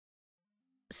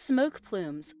Smoke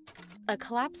plumes, a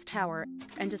collapsed tower,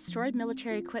 and destroyed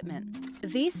military equipment.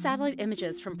 These satellite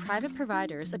images from private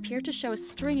providers appear to show a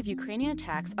string of Ukrainian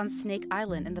attacks on Snake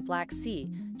Island in the Black Sea,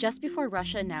 just before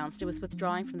Russia announced it was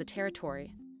withdrawing from the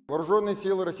territory. Вооруженные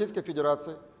силы Российской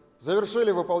Федерации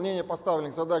завершили выполнение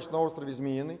поставленных задач на острове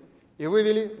Змеиный и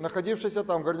вывели находившийся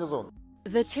там гарнизон.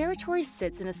 The territory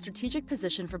sits in a strategic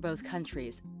position for both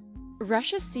countries.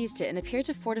 Russia seized it and appeared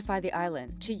to fortify the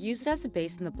island, to use it as a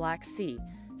base in the Black Sea,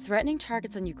 threatening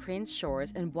targets on Ukraine's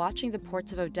shores and watching the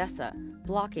ports of Odessa,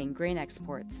 blocking grain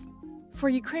exports. For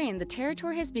Ukraine, the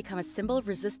territory has become a symbol of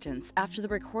resistance after the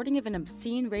recording of an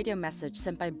obscene radio message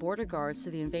sent by border guards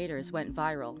to the invaders went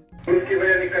viral.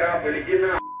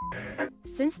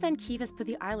 Since then, Kyiv has put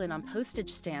the island on postage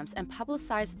stamps and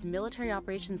publicized its military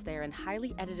operations there in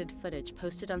highly edited footage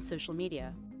posted on social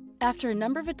media. After a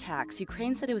number of attacks,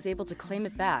 Ukraine said it was able to claim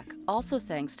it back, also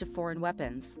thanks to foreign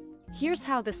weapons. Here's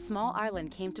how this small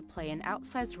island came to play an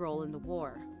outsized role in the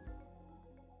war.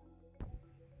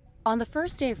 On the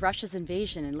first day of Russia's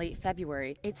invasion in late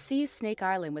February, it seized Snake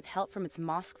Island with help from its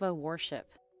Moskva warship.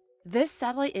 This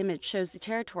satellite image shows the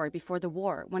territory before the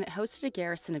war, when it hosted a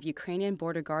garrison of Ukrainian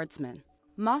border guardsmen.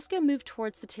 Moscow moved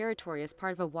towards the territory as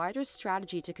part of a wider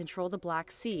strategy to control the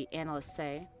Black Sea, analysts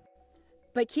say.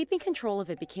 But keeping control of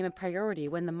it became a priority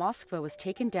when the Moskva was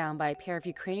taken down by a pair of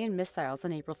Ukrainian missiles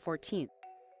on April 14th.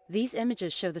 These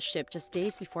images show the ship just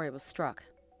days before it was struck.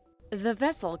 The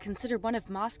vessel, considered one of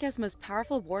Moscow's most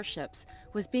powerful warships,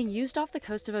 was being used off the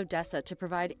coast of Odessa to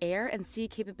provide air and sea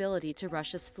capability to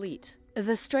Russia's fleet.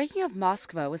 The striking of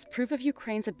Moskva was proof of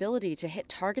Ukraine's ability to hit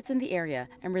targets in the area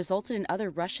and resulted in other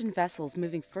Russian vessels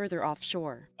moving further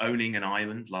offshore. Owning an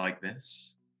island like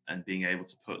this and being able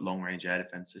to put long-range air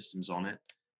defense systems on it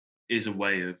is a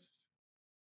way of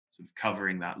sort of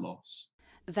covering that loss.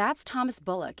 That's Thomas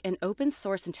Bullock, an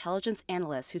open-source intelligence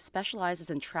analyst who specializes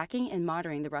in tracking and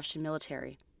monitoring the Russian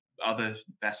military. Other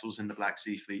vessels in the Black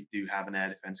Sea Fleet do have an air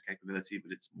defense capability,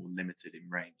 but it's more limited in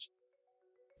range.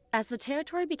 As the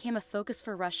territory became a focus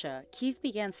for Russia, Kyiv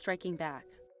began striking back.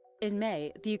 In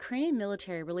May, the Ukrainian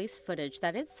military released footage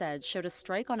that it said showed a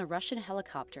strike on a Russian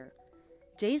helicopter.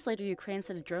 Days later, Ukraine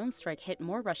said a drone strike hit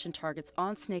more Russian targets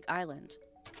on Snake Island.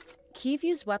 Kyiv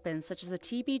used weapons such as the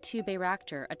TB-2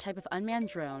 Bayraktar, a type of unmanned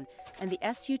drone, and the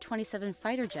Su-27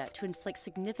 fighter jet to inflict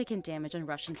significant damage on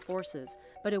Russian forces,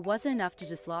 but it wasn't enough to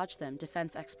dislodge them,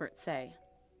 defense experts say.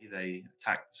 They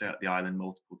attacked the island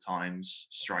multiple times,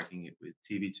 striking it with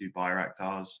TB-2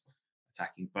 Bayraktars,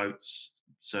 attacking boats,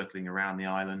 circling around the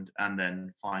island, and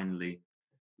then finally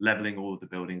leveling all of the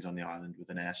buildings on the island with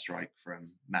an airstrike from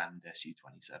manned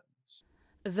Su-27s.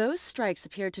 Those strikes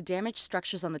appeared to damage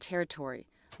structures on the territory.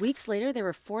 Weeks later, they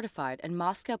were fortified, and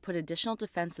Moscow put additional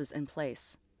defenses in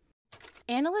place.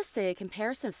 Analysts say a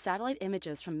comparison of satellite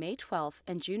images from May 12th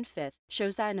and June 5th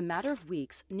shows that in a matter of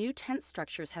weeks, new tent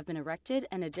structures have been erected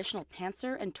and additional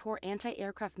Panzer and Tor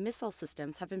anti-aircraft missile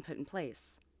systems have been put in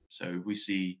place. So we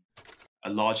see a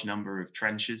large number of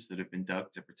trenches that have been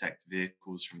dug to protect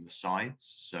vehicles from the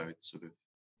sides, so it sort of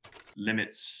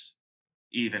limits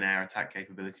even air attack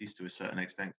capabilities to a certain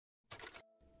extent.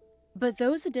 But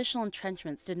those additional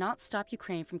entrenchments did not stop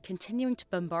Ukraine from continuing to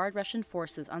bombard Russian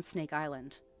forces on Snake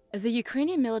Island. The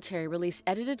Ukrainian military released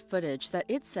edited footage that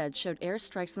it said showed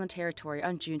airstrikes on the territory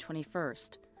on June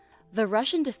 21st. The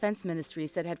Russian Defense Ministry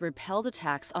said it had repelled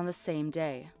attacks on the same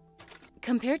day.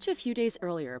 Compared to a few days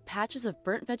earlier, patches of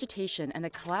burnt vegetation and a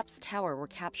collapsed tower were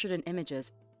captured in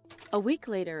images. A week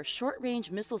later, short-range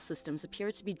missile systems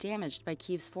appeared to be damaged by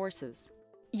Kyiv's forces.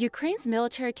 Ukraine's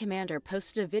military commander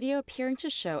posted a video appearing to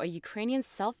show a Ukrainian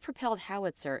self-propelled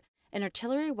howitzer, an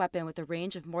artillery weapon with a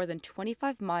range of more than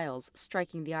 25 miles,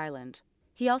 striking the island.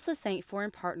 He also thanked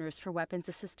foreign partners for weapons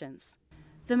assistance.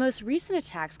 The most recent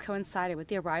attacks coincided with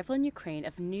the arrival in Ukraine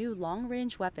of new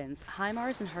long-range weapons,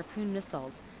 HIMARS and Harpoon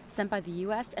missiles, sent by the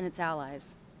U.S. and its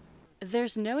allies.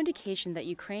 There's no indication that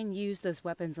Ukraine used those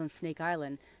weapons on Snake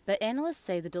Island, but analysts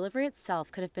say the delivery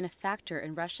itself could have been a factor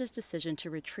in Russia's decision to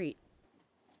retreat.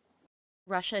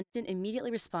 Russia didn't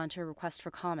immediately respond to a request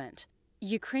for comment.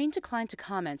 Ukraine declined to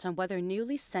comment on whether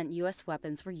newly sent U.S.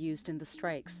 weapons were used in the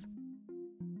strikes.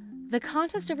 The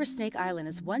contest over Snake Island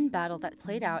is one battle that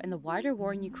played out in the wider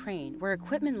war in Ukraine, where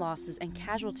equipment losses and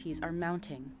casualties are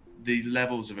mounting. The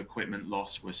levels of equipment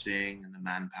loss we're seeing and the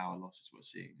manpower losses we're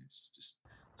seeing, it's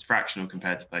fractional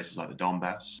compared to places like the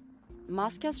Donbass.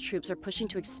 Moscow's troops are pushing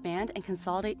to expand and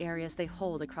consolidate areas they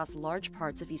hold across large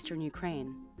parts of eastern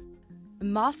Ukraine.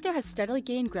 Moscow has steadily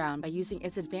gained ground by using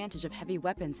its advantage of heavy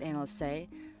weapons, analysts say.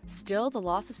 Still, the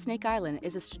loss of Snake Island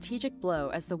is a strategic blow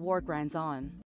as the war grinds on.